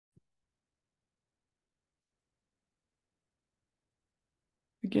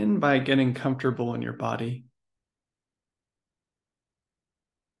Begin by getting comfortable in your body.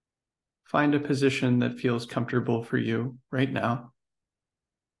 Find a position that feels comfortable for you right now.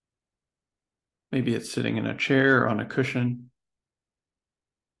 Maybe it's sitting in a chair or on a cushion.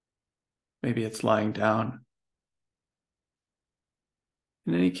 Maybe it's lying down.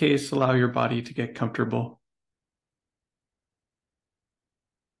 In any case, allow your body to get comfortable.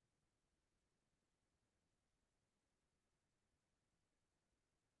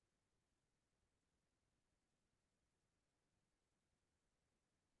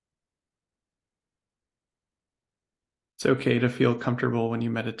 It's okay to feel comfortable when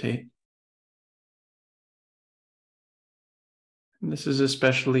you meditate. And this is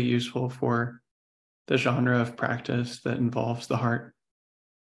especially useful for the genre of practice that involves the heart.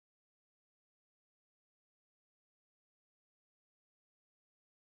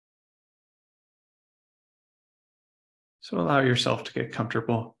 So allow yourself to get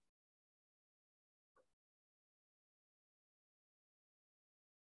comfortable.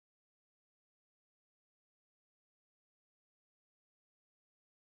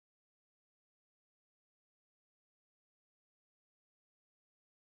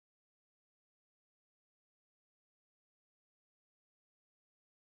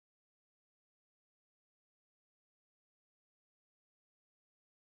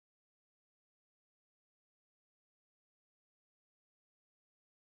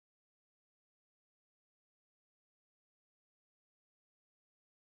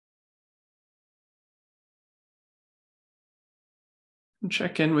 And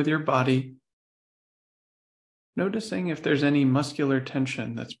check in with your body, noticing if there's any muscular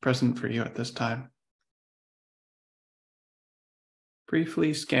tension that's present for you at this time.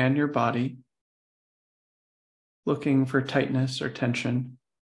 Briefly scan your body, looking for tightness or tension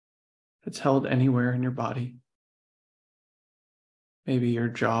that's held anywhere in your body. Maybe your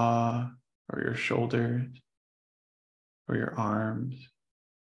jaw or your shoulders or your arms,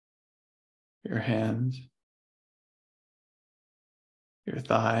 your hands, your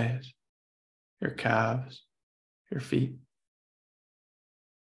thighs, your calves, your feet.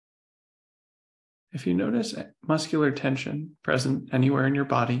 If you notice muscular tension present anywhere in your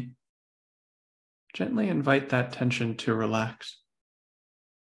body, gently invite that tension to relax,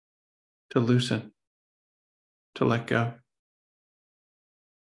 to loosen, to let go.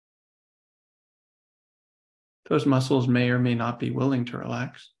 Those muscles may or may not be willing to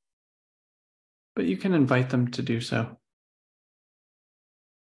relax, but you can invite them to do so.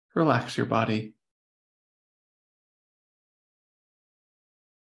 Relax your body.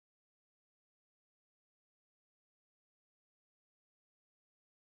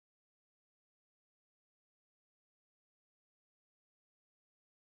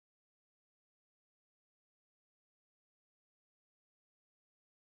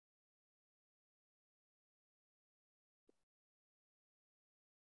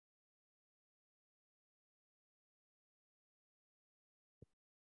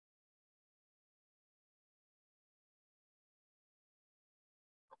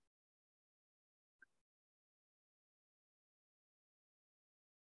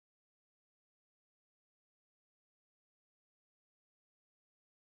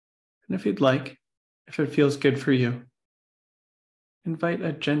 And if you'd like, if it feels good for you, invite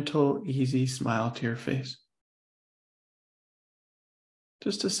a gentle, easy smile to your face.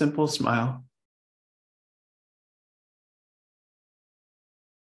 Just a simple smile.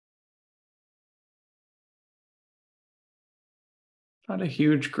 Not a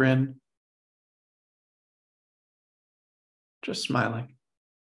huge grin, just smiling.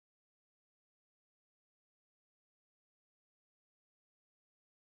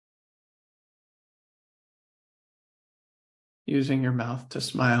 Using your mouth to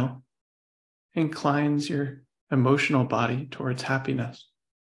smile inclines your emotional body towards happiness.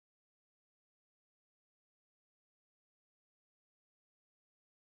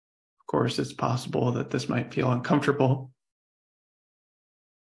 Of course, it's possible that this might feel uncomfortable.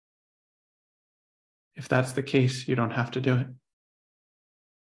 If that's the case, you don't have to do it.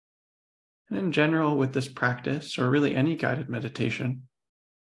 And in general, with this practice, or really any guided meditation,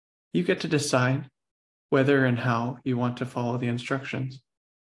 you get to decide whether and how you want to follow the instructions.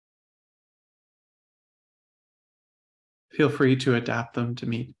 Feel free to adapt them to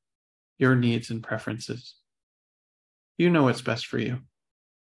meet your needs and preferences. You know what's best for you.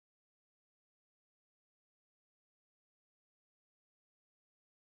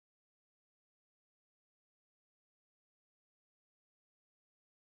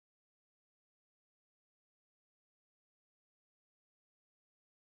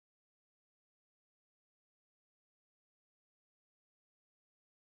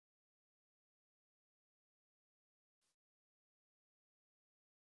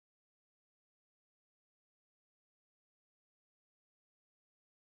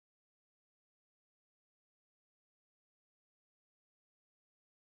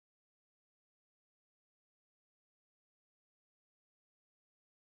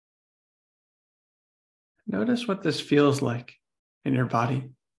 Notice what this feels like in your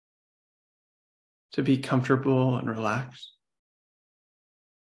body to be comfortable and relaxed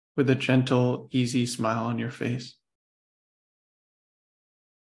with a gentle, easy smile on your face.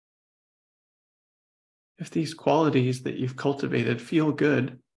 If these qualities that you've cultivated feel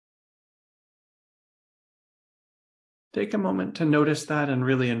good, take a moment to notice that and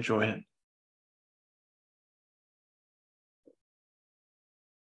really enjoy it.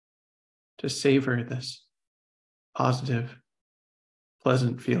 To savor this positive,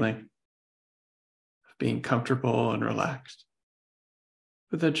 pleasant feeling of being comfortable and relaxed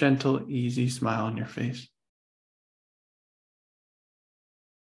with a gentle, easy smile on your face.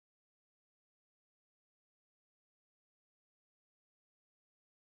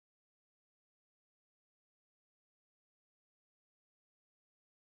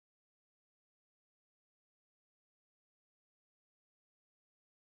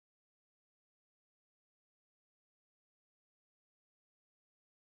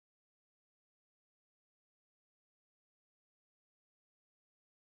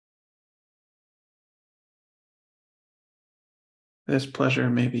 This pleasure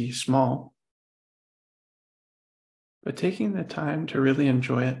may be small, but taking the time to really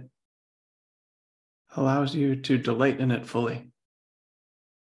enjoy it allows you to delight in it fully.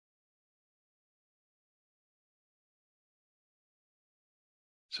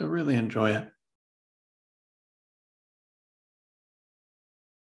 So really enjoy it.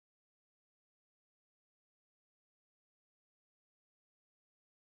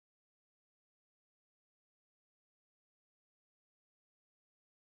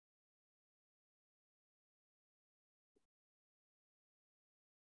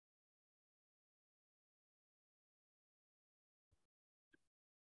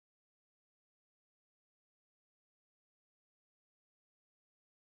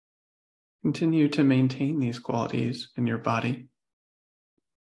 Continue to maintain these qualities in your body.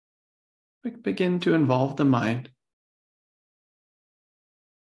 Begin to involve the mind.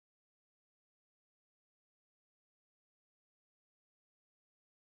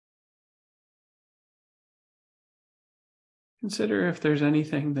 Consider if there's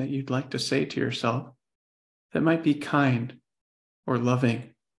anything that you'd like to say to yourself that might be kind or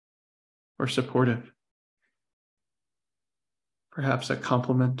loving or supportive. Perhaps a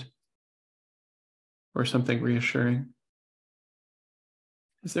compliment or something reassuring.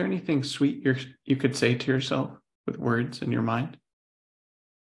 Is there anything sweet you could say to yourself with words in your mind?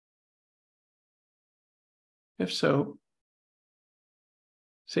 If so,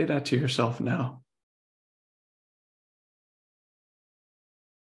 say that to yourself now.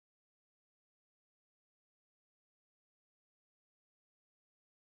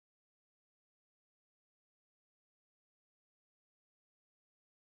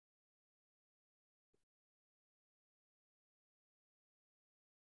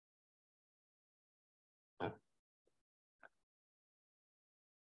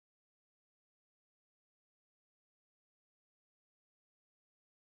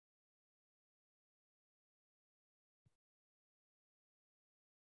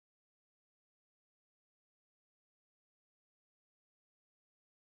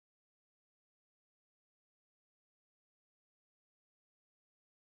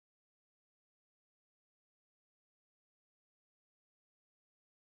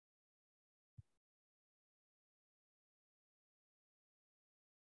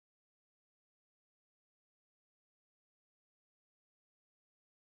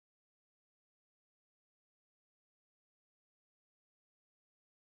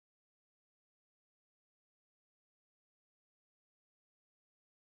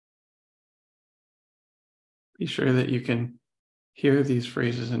 Be sure that you can hear these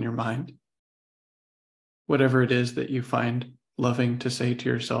phrases in your mind, whatever it is that you find loving to say to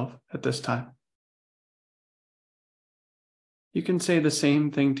yourself at this time. You can say the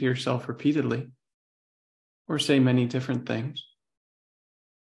same thing to yourself repeatedly, or say many different things.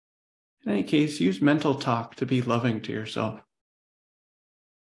 In any case, use mental talk to be loving to yourself.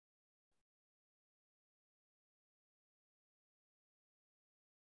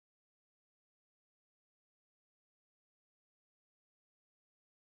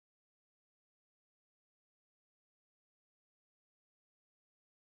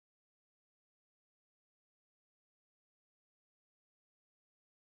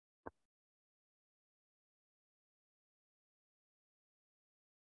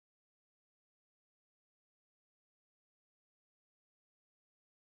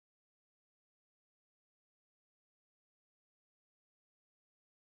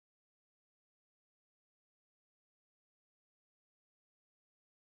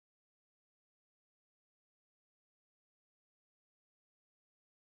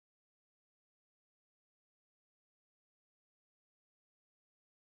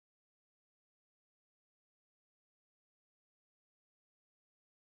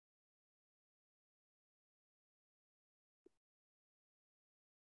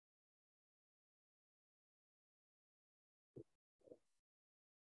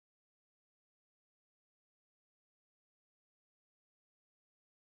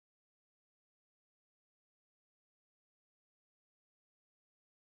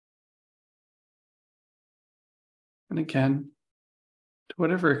 And again, to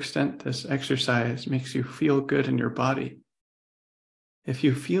whatever extent this exercise makes you feel good in your body, if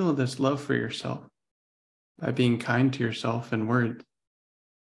you feel this love for yourself by being kind to yourself in words,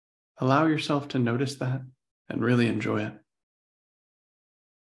 allow yourself to notice that and really enjoy it.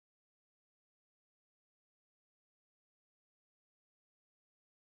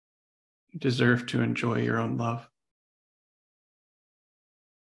 You deserve to enjoy your own love.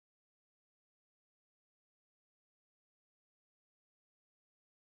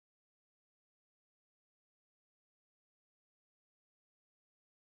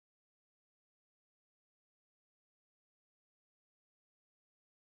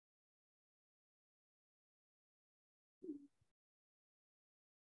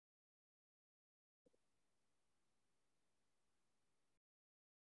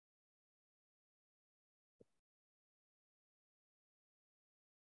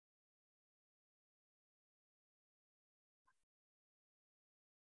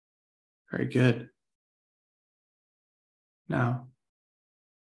 Very good. Now,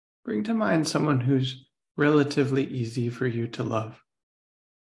 bring to mind someone who's relatively easy for you to love.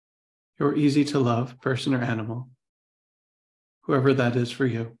 Your easy to love person or animal, whoever that is for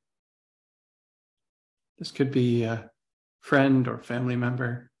you. This could be a friend or family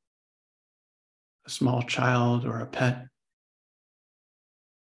member, a small child or a pet,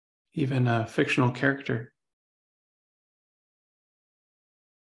 even a fictional character.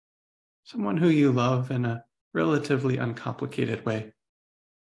 Someone who you love in a relatively uncomplicated way.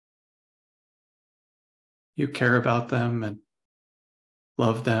 You care about them and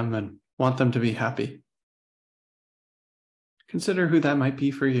love them and want them to be happy. Consider who that might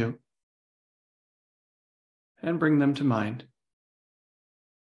be for you and bring them to mind.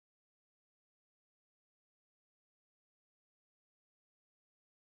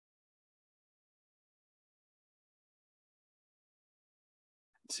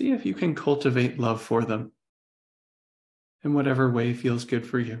 See if you can cultivate love for them in whatever way feels good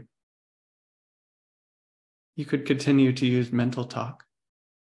for you. You could continue to use mental talk,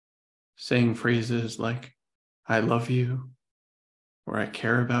 saying phrases like, I love you, or I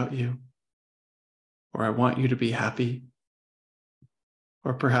care about you, or I want you to be happy,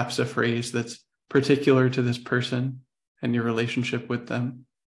 or perhaps a phrase that's particular to this person and your relationship with them.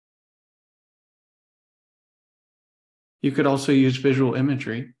 You could also use visual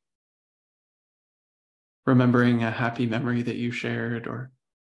imagery, remembering a happy memory that you shared, or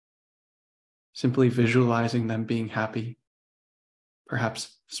simply visualizing them being happy,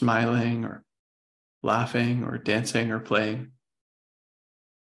 perhaps smiling or laughing or dancing or playing.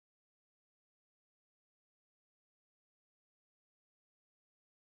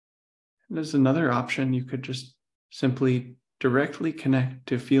 And as another option, you could just simply directly connect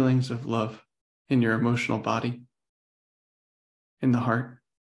to feelings of love in your emotional body, in the heart.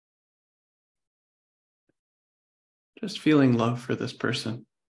 Just feeling love for this person.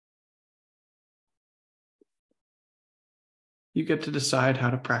 You get to decide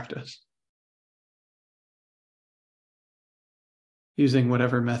how to practice, using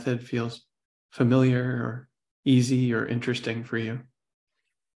whatever method feels familiar or easy or interesting for you.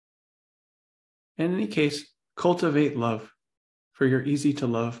 In any case, cultivate love for your easy to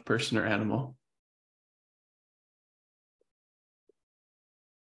love person or animal.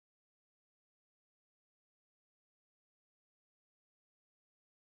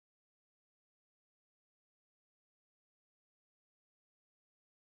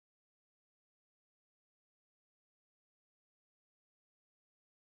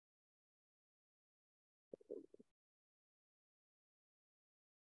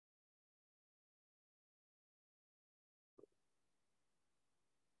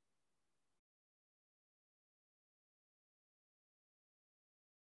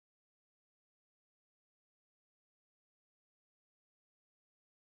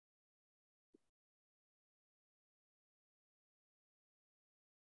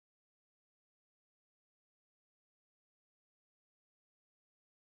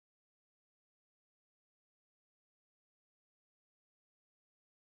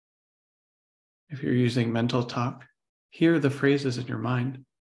 If you're using mental talk, hear the phrases in your mind.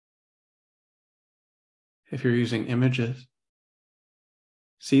 If you're using images,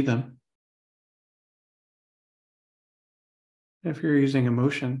 see them. If you're using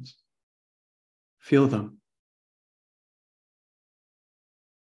emotions, feel them.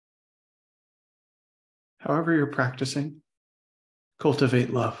 However you're practicing,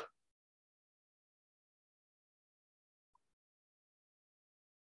 cultivate love.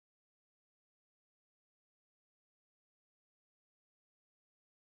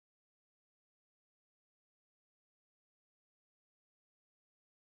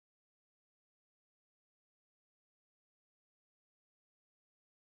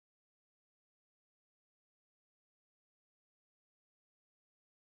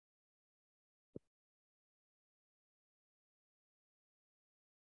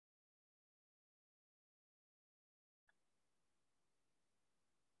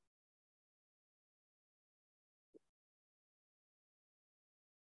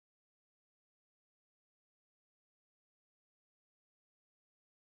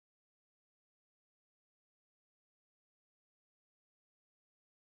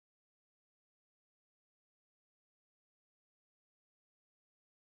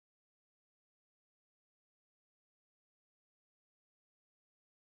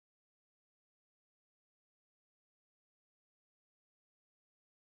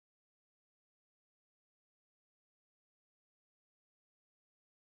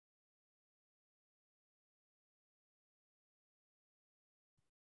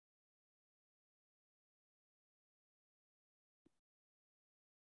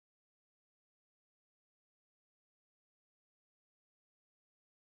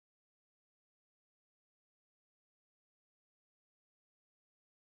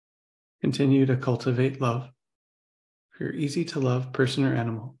 Continue to cultivate love for your easy to love person or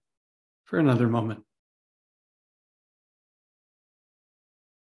animal for another moment.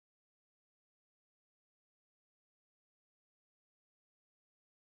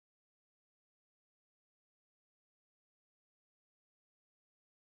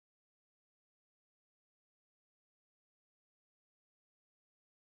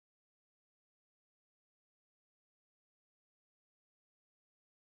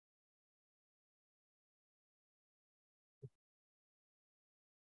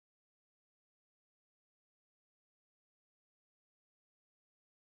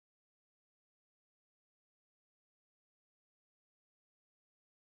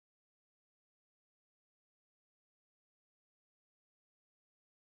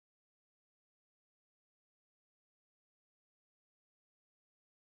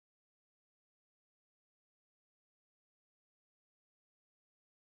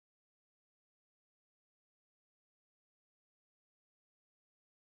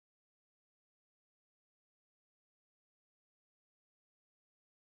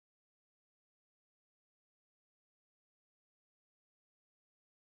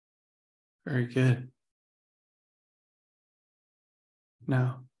 Very good.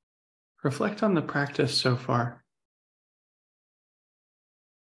 Now, reflect on the practice so far.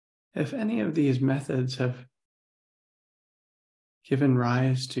 If any of these methods have given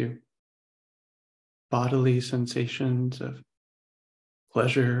rise to bodily sensations of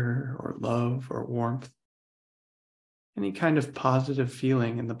pleasure or love or warmth, any kind of positive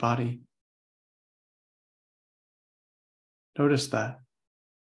feeling in the body, notice that.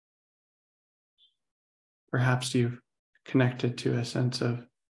 Perhaps you've connected to a sense of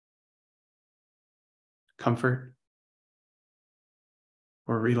comfort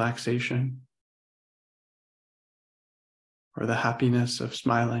or relaxation or the happiness of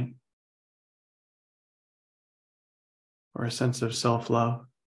smiling or a sense of self-love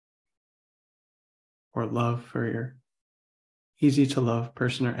or love for your easy to love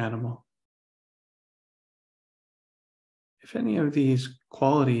person or animal. If any of these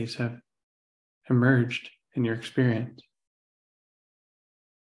qualities have emerged in your experience,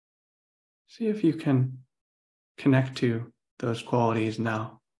 see if you can connect to those qualities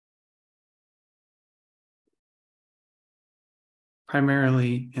now.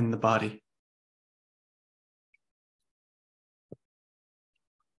 Primarily in the body.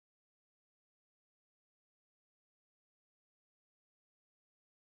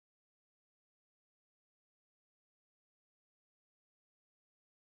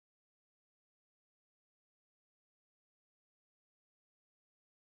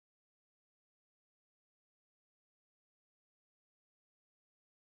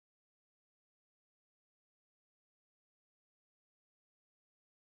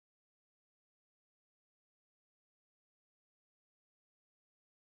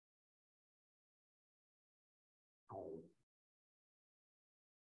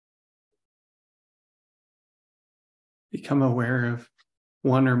 Become aware of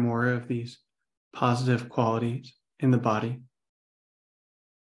one or more of these positive qualities in the body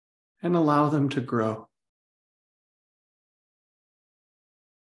and allow them to grow.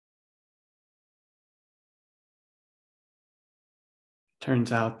 It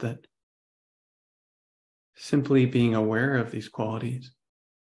turns out that simply being aware of these qualities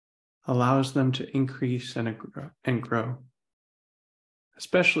allows them to increase and grow,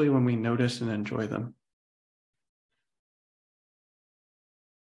 especially when we notice and enjoy them.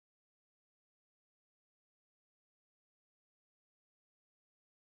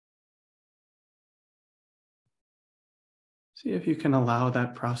 See if you can allow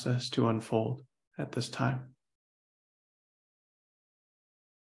that process to unfold at this time.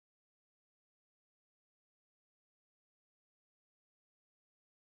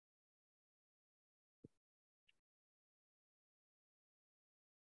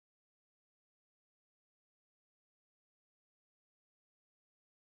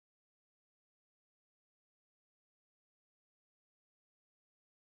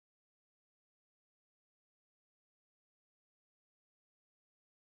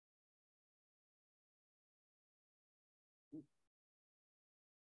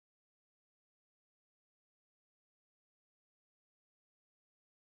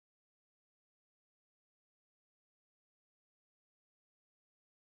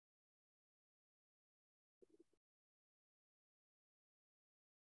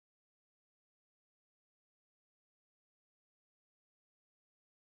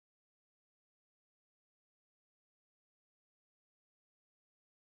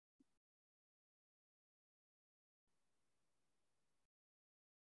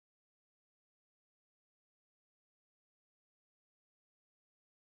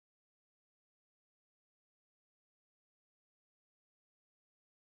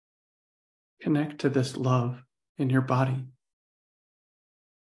 Connect to this love in your body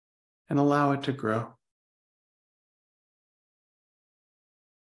and allow it to grow.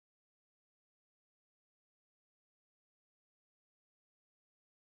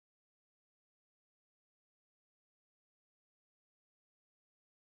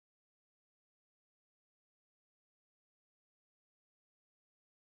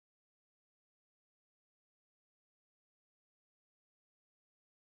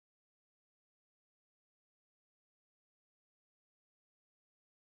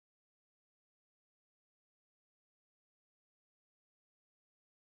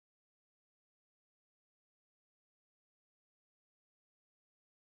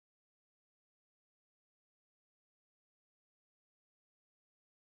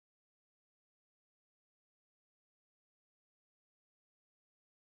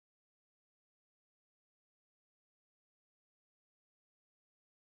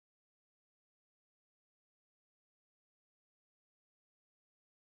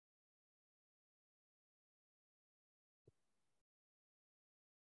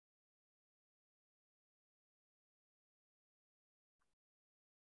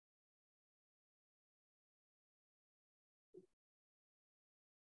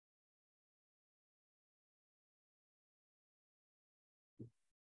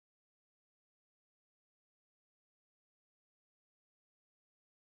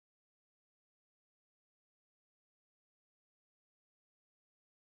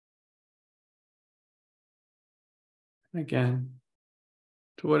 Again,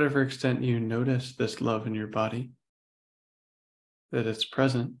 to whatever extent you notice this love in your body, that it's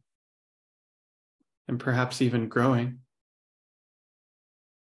present and perhaps even growing,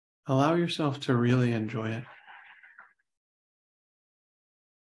 allow yourself to really enjoy it.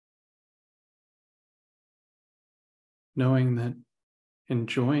 Knowing that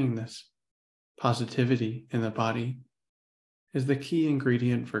enjoying this positivity in the body is the key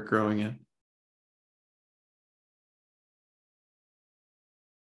ingredient for growing it.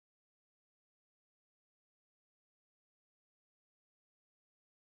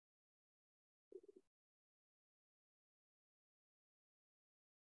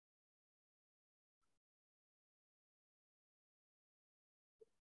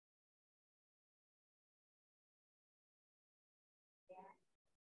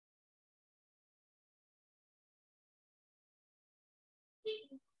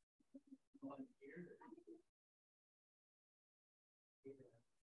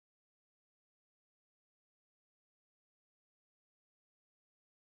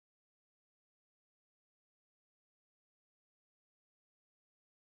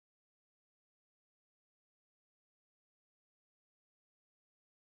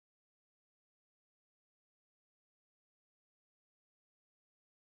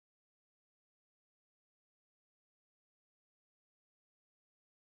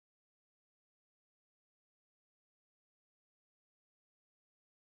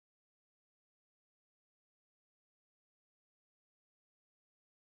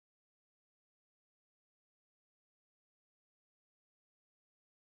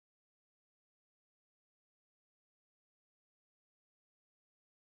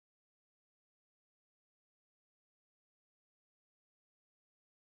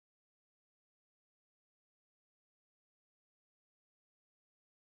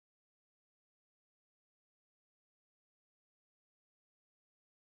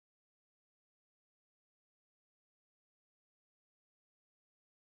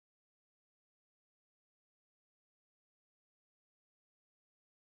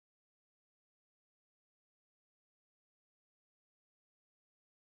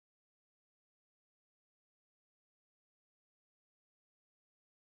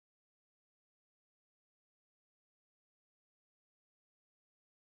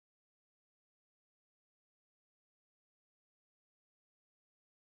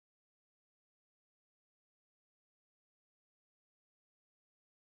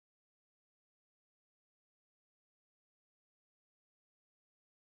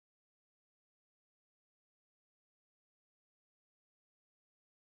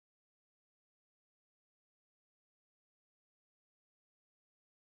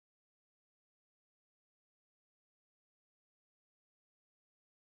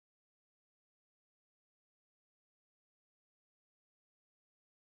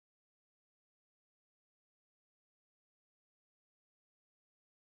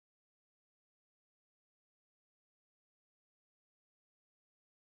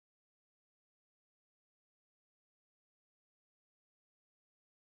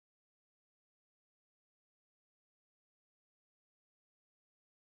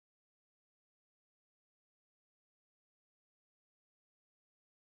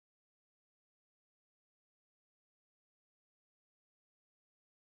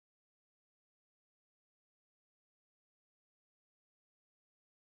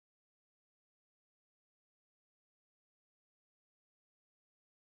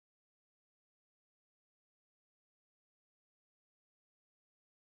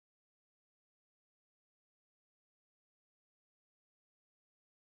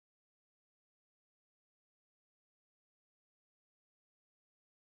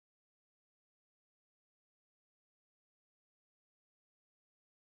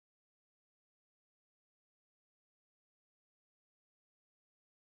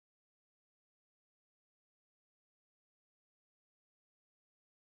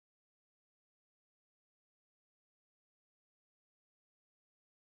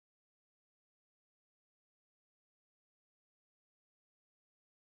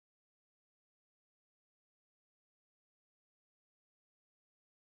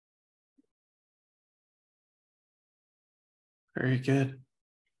 Very good.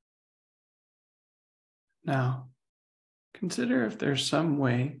 Now, consider if there's some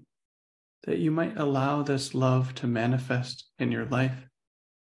way that you might allow this love to manifest in your life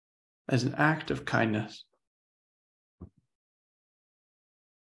as an act of kindness.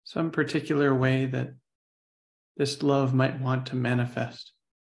 Some particular way that this love might want to manifest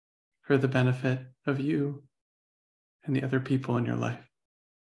for the benefit of you and the other people in your life.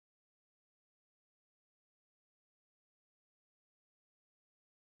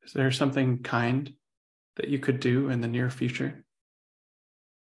 Is there something kind that you could do in the near future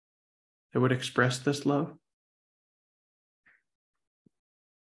that would express this love?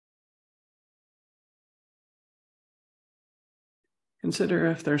 Consider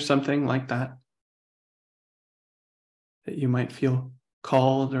if there's something like that that you might feel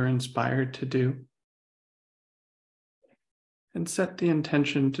called or inspired to do, and set the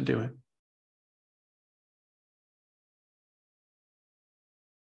intention to do it.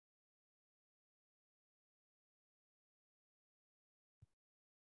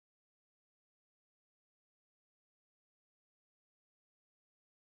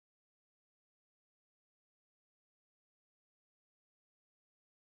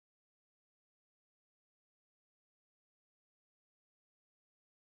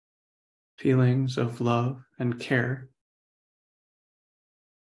 Feelings of love and care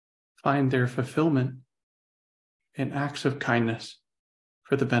find their fulfillment in acts of kindness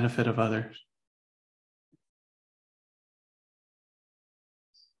for the benefit of others.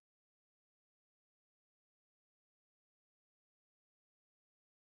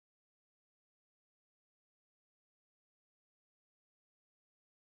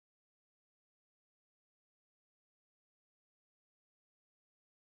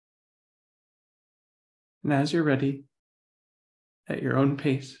 And as you're ready, at your own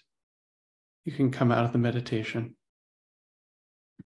pace, you can come out of the meditation.